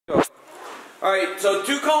Alright, so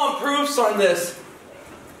two column proofs on this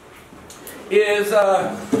is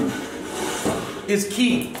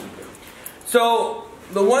key. So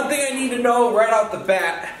the one thing I need to know right off the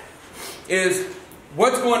bat is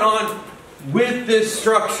what's going on with this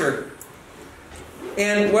structure.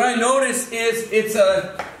 And what I notice is it's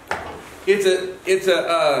a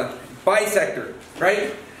bisector,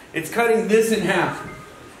 right? It's cutting this in half,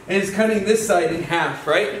 and it's cutting this side in half,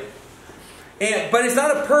 right? But it's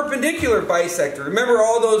not a perpendicular bisector. Remember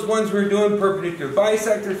all those ones we were doing, perpendicular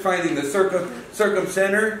bisectors, finding the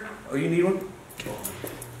circumcenter. Oh, you need one?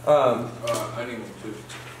 I need one too.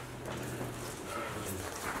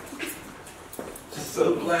 Just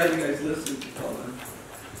so glad you guys listened.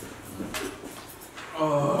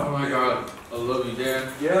 Oh my God, I love you, Dan.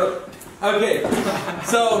 Yep. Okay,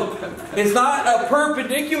 so it's not a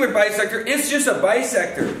perpendicular bisector, it's just a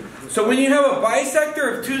bisector. So when you have a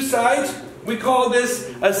bisector of two sides, we call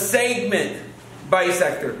this a segment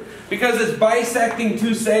bisector because it's bisecting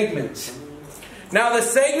two segments. Now the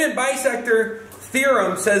segment bisector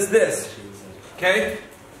theorem says this, okay?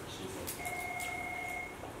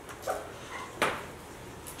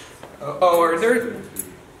 Oh, are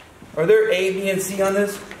there A, B, and C on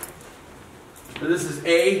this? So this is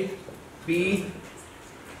A, B,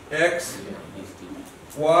 X,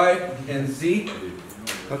 Y, and Z.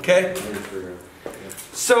 Okay?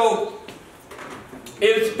 So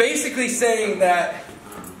it's basically saying that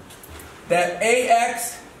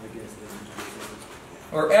AX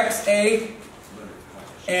or XA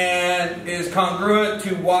and is congruent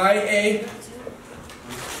to YA.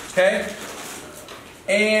 Okay?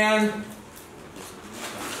 And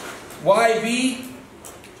YB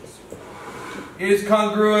is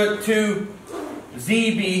congruent to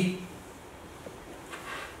ZB.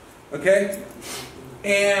 Okay?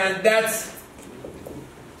 And that's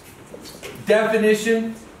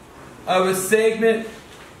definition of a segment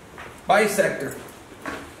bisector.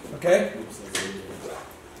 Okay?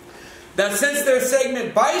 Now since they're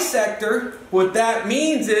segment bisector, what that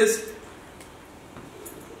means is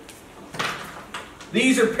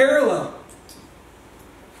these are parallel.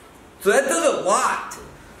 So that does a lot.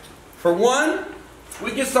 For one,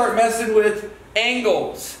 we can start messing with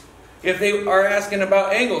angles. If they are asking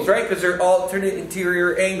about angles, right? Because they're alternate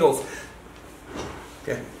interior angles.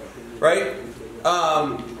 Okay. Right?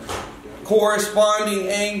 Corresponding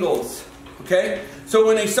angles. Okay? So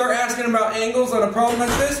when they start asking about angles on a problem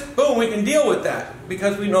like this, boom, we can deal with that.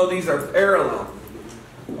 Because we know these are parallel.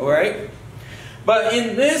 Alright? But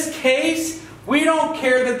in this case, we don't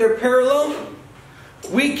care that they're parallel.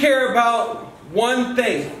 We care about one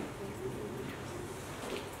thing.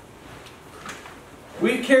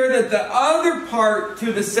 We care that the other part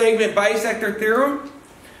to the segment bisector theorem,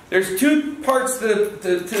 there's two parts to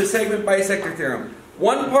the segment bisector theorem.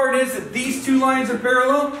 One part is that these two lines are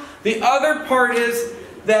parallel. The other part is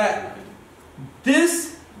that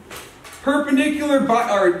this perpendicular,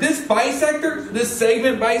 or this bisector, this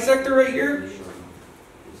segment bisector right here,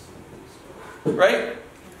 right?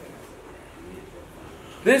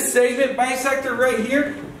 This segment bisector right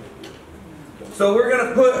here. So we're going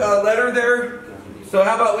to put a letter there. So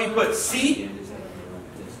how about we put C?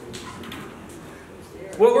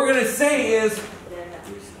 What we're going to say is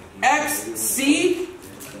XC,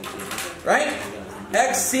 right?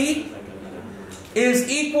 XC is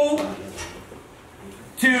equal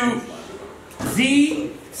to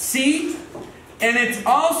ZC, and it's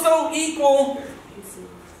also equal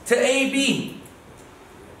to AB.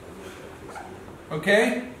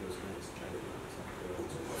 Okay?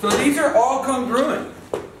 So these are all congruent.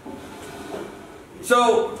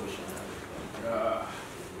 So,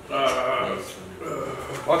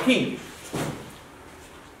 Joaquin,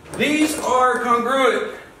 these are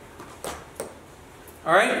congruent.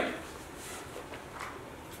 Alright?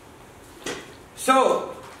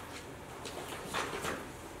 So,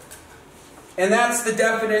 and that's the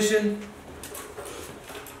definition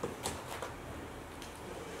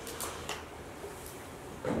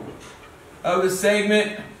of the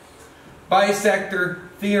segment bisector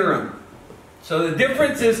theorem. So the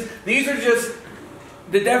difference is, these are just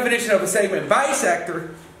the definition of a segment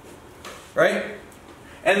bisector, right?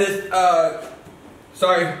 And this,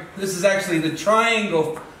 this is actually the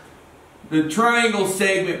triangle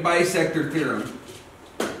segment bisector theorem.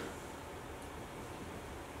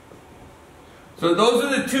 So those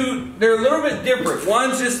are the two, they're a little bit different.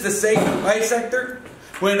 One's just the segment bisector.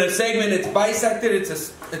 When a segment is bisected, it's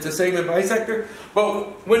a segment bisector.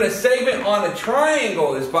 But when a segment on a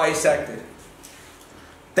triangle is bisected,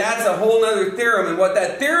 that's a whole other theorem. And what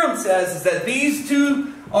that theorem says is that these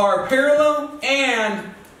two are parallel and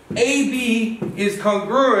AB is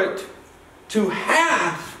congruent to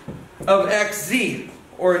half of xz.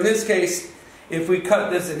 Or in this case, if we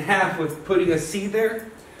cut this in half with putting a c there,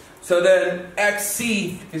 so then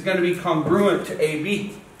xc is going to be congruent to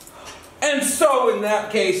ab. And so in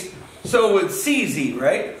that case, so would cz,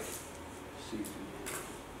 right?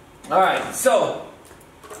 Alright, so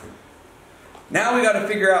now we got to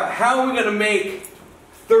figure out how we're going to make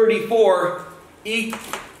 34 equal.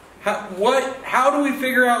 How do we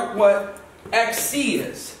figure out what xc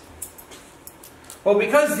is? Well,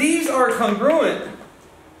 because these are congruent,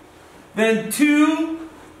 then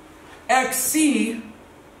 2xc,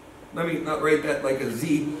 let me not write that like a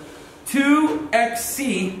z,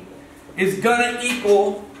 2xc is going to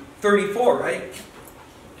equal 34, right?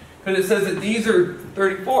 Because it says that these are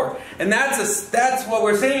 34. And that's what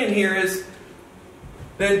we're saying here is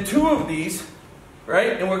then 2 of these,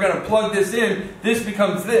 right? And we're going to plug this in. This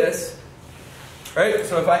becomes this, right?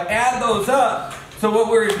 So if I add those up, so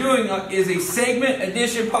what we're doing is a segment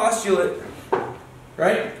addition postulate,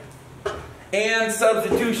 right? And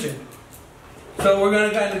substitution. So we're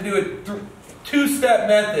going to kind of do a two-step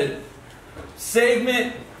method.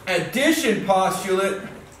 Segment addition postulate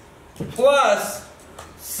plus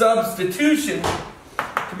substitution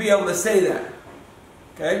to be able to say that.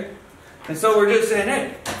 Okay? And so we're just saying,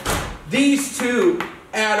 hey, these two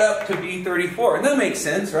add up to be 34. And that makes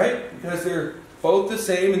sense, right? Because they're both the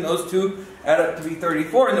same and those two add up to be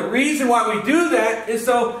 34. And the reason why we do that is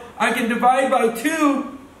so I can divide by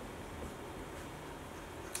 2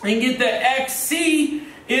 and get that xc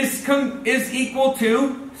is equal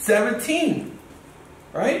to 17.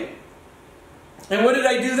 Right? And what did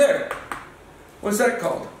I do there? What's that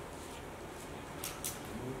called?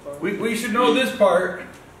 We should know this part.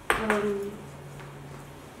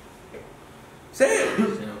 Say it.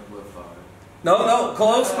 No,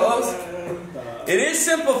 close. It is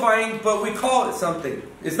simplifying, but we call it something.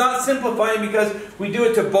 It's not simplifying because we do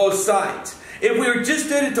it to both sides. If we just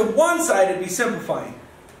did it to one side, it'd be simplifying.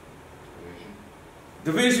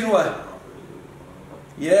 Division what?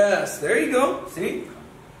 Yes, there you go. See?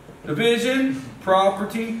 Division,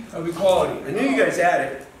 property of equality. I knew you guys had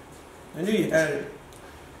it. I knew you had it.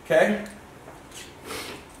 Okay?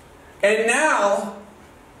 And now,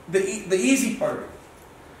 the easy part.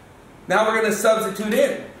 Now we're going to substitute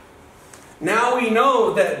in. Now we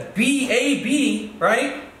know that AB,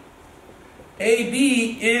 right?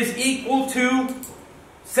 AB is equal to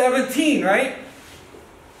 17, right?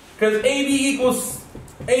 Because AB equals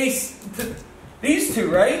these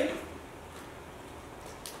two, right?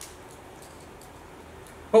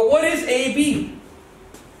 But what is AB?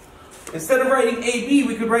 Instead of writing AB,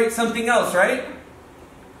 we could write something else, right?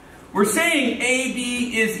 We're saying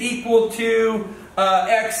AB is equal to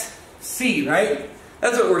XC, right?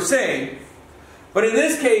 That's what we're saying. But in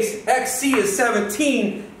this case, XC is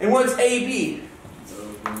 17. And what's AB?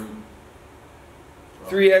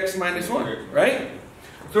 3x minus 1, right?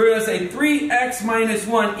 So we're going to say 3x minus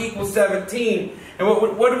 1 equals 17. And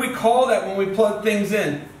what do we call that when we plug things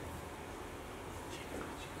in?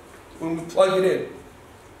 When we plug it in?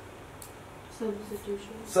 Substitution.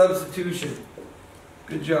 Substitution.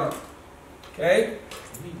 Good job. Okay?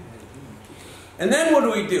 And then what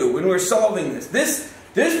do we do when we're solving this?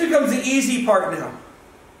 This becomes the easy part now.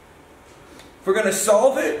 If we're going to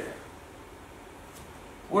solve it,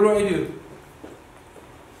 what do I do?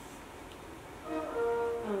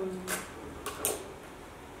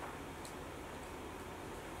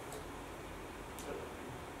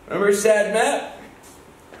 Remember sad map?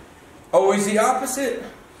 Always the opposite.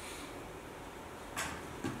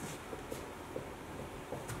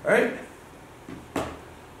 Right?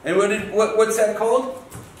 And what's that called?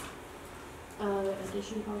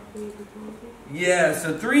 Addition property of equality. Yeah,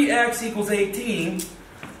 so 3x equals 18,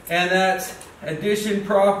 and that's addition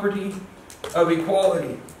property of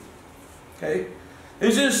equality. Okay?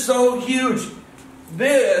 It's just so huge.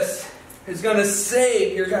 This is going to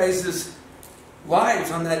save your guys' lives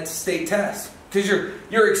on that state test. Because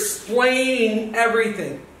you're explaining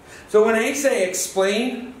everything. So when I say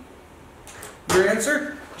explain your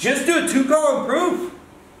answer, just do a 2-column proof.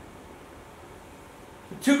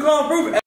 2-column proof.